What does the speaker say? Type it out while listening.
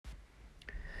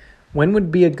When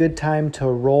would be a good time to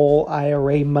roll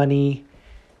IRA money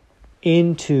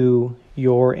into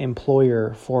your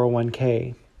employer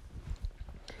 401k?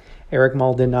 Eric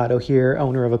Maldonado here,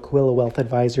 owner of Aquila Wealth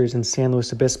Advisors in San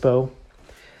Luis Obispo.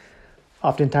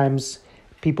 Oftentimes,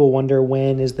 people wonder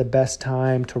when is the best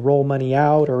time to roll money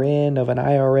out or in of an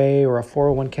IRA or a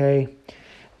 401k.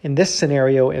 In this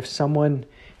scenario, if someone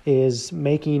is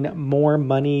making more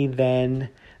money than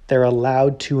they're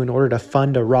allowed to in order to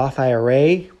fund a Roth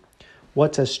IRA,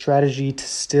 what's a strategy to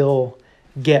still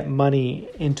get money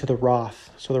into the Roth?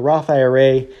 So the Roth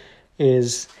IRA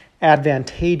is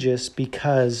advantageous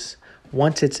because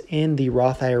once it's in the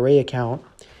Roth IRA account,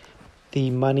 the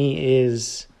money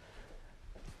is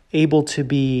able to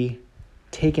be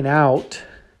taken out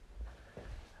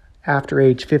after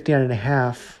age 59 and a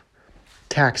half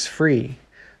tax-free.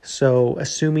 So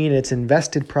assuming it's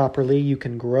invested properly, you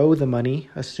can grow the money,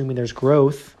 assuming there's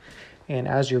growth, and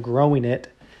as you're growing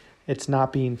it, it's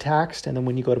not being taxed, and then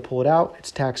when you go to pull it out,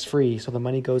 it's tax-free. So the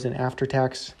money goes in after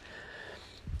tax,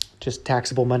 just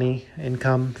taxable money,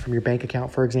 income from your bank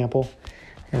account, for example.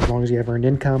 And as long as you have earned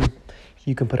income,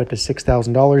 you can put up to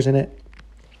 $6,000 in it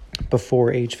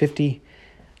before age 50.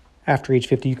 After age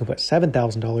 50, you can put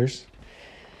 $7,000.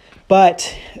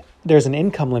 But there's an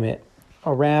income limit,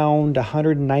 around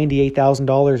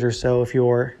 $198,000 or so if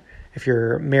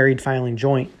you're married filing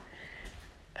joint.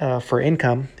 For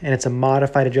income, and it's a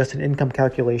modified adjusted income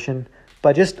calculation.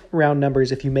 But just round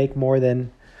numbers, if you make more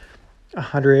than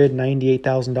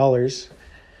 $198,000,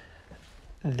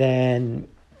 then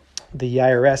the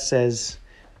IRS says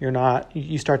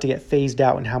you start to get phased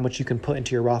out in how much you can put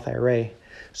into your Roth IRA.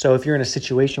 So if you're in a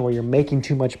situation where you're making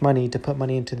too much money to put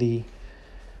money into the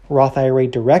Roth IRA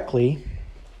directly,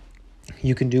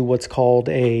 you can do what's called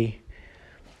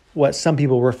what some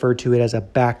people refer to it as a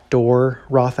backdoor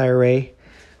Roth IRA.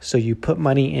 So you put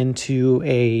money into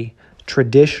a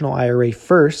traditional IRA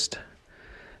first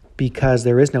because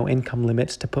there is no income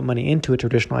limits to put money into a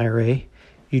traditional IRA.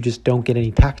 You just don't get any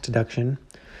tax deduction.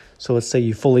 So let's say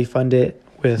you fully fund it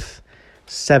with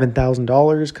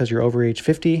 $7,000 because you're over age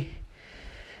 50.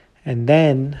 And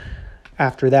then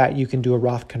after that, you can do a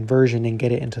Roth conversion and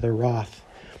get it into the Roth.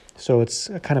 So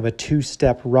it's a kind of a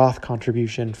two-step Roth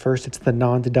contribution. First, it's the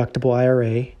non-deductible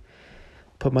IRA.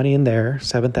 Put money in there,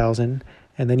 $7,000.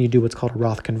 And then you do what's called a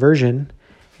Roth conversion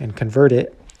and convert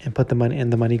it and put the money,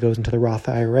 and the money goes into the Roth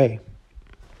IRA.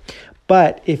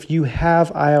 But if you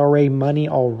have IRA money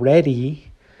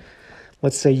already,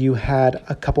 let's say you had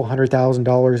a couple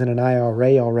 $100,000 in an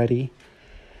IRA already,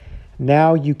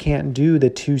 now you can't do the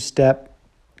two-step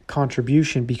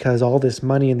contribution because all this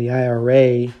money in the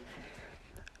IRA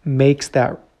makes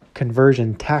that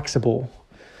conversion taxable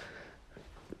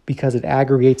because it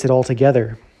aggregates it all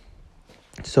together.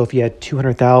 So if you had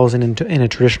 $200,000 in a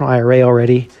traditional IRA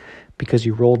already because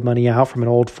you rolled money out from an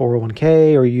old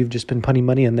 401k or you've just been putting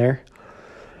money in there,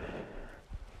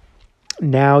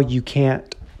 now you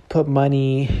can't put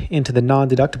money into the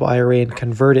non-deductible IRA and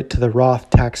convert it to the Roth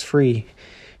tax-free.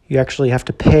 You actually have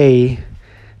to pay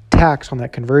tax on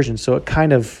that conversion. So it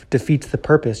kind of defeats the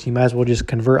purpose. You might as well just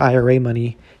convert IRA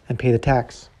money and pay the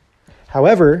tax.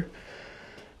 However,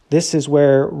 this is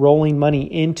where rolling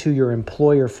money into your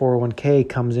employer 401k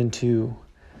comes into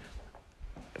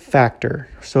factor.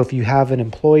 So if you have an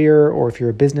employer or if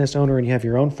you're a business owner and you have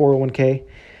your own 401k,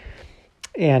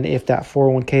 and if that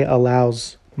 401k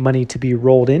allows money to be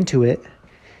rolled into it,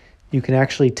 you can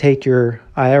actually take your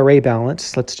IRA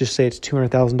balance, let's just say it's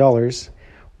 $200,000,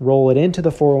 roll it into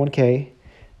the 401k.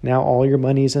 Now all your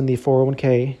money is in the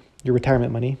 401k, your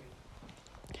retirement money,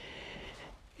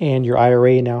 and your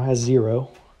IRA now has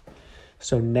zero.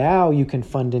 So now you can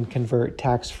fund and convert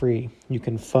tax-free. You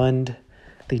can fund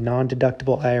the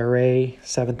non-deductible IRA,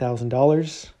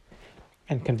 $7,000,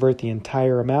 and convert the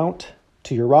entire amount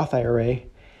to your Roth IRA,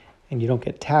 and you don't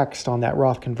get taxed on that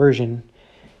Roth conversion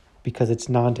because it's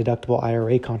non-deductible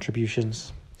IRA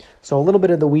contributions. So a little bit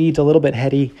of the weeds, a little bit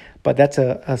heady, but that's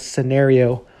a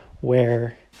scenario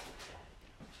where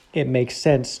it makes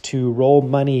sense to roll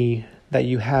money that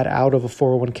you had out of a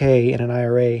 401k and an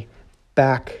IRA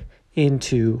back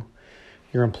into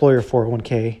your employer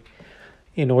 401k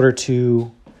in order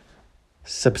to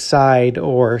subside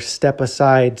or step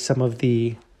aside some of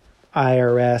the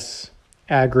IRS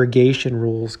aggregation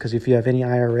rules, because if you have any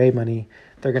IRA money,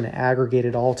 they're going to aggregate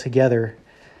it all together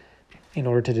in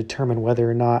order to determine whether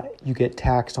or not you get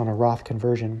taxed on a Roth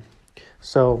conversion.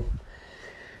 So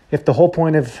if the whole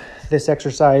point of this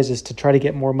exercise is to try to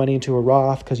get more money into a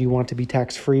Roth because you want to be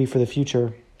tax-free for the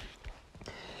future,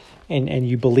 and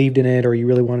you believed in it or you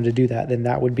really wanted to do that, then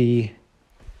that would be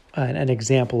an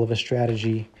example of a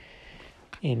strategy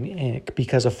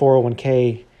because a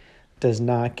 401k does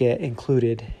not get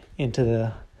included into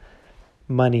the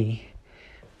money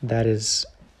that is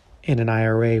in an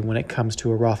IRA when it comes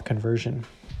to a Roth conversion.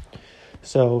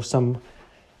 So some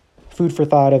food for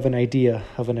thought of an idea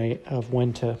of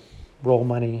when to roll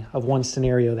money, of one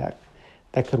scenario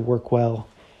that could work well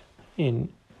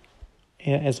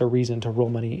as a reason to roll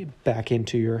money back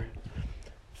into your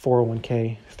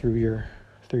 401k through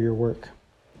your work.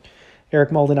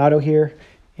 Eric Maldonado here,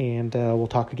 and we'll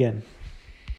talk again.